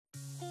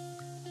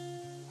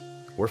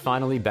we're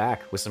finally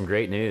back with some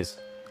great news.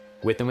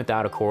 With and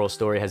Without a Coral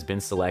Story has been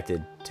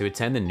selected to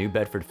attend the New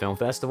Bedford Film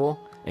Festival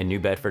in New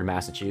Bedford,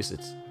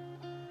 Massachusetts.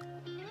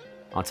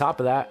 On top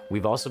of that,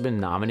 we've also been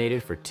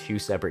nominated for 2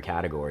 separate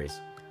categories,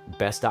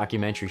 Best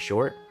Documentary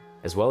Short,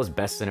 as well as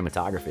Best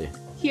Cinematography.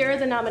 Here are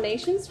the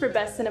nominations for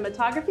Best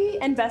Cinematography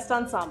and Best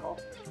Ensemble.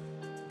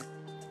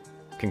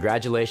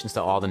 Congratulations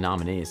to all the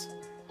nominees.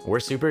 We're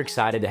super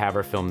excited to have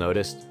our film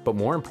noticed, but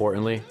more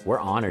importantly, we're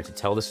honored to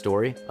tell the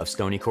story of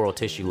stony coral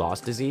tissue loss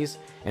disease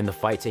and the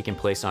fight taking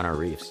place on our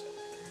reefs.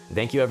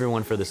 Thank you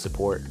everyone for the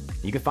support.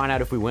 You can find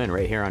out if we win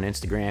right here on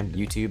Instagram,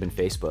 YouTube, and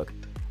Facebook.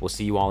 We'll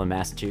see you all in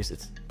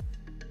Massachusetts.